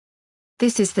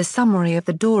This is the summary of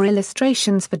the Dore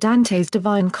illustrations for Dante's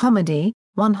Divine Comedy,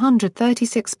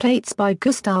 136 plates by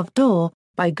Gustave Dore,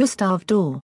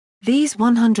 These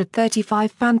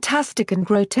 135 fantastic and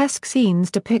grotesque scenes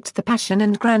depict the passion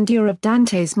and grandeur of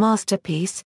Dante's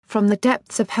masterpiece, from the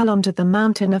depths of hell onto the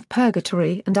mountain of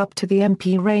purgatory and up to the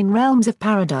empyrean realms of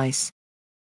paradise.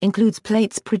 Includes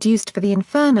plates produced for the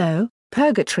Inferno,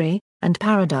 Purgatory, and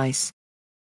Paradise.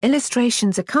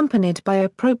 Illustrations accompanied by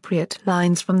appropriate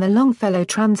lines from the Longfellow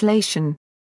translation.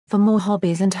 For more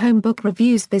hobbies and home book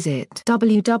reviews visit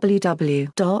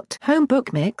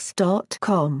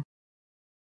www.homebookmix.com.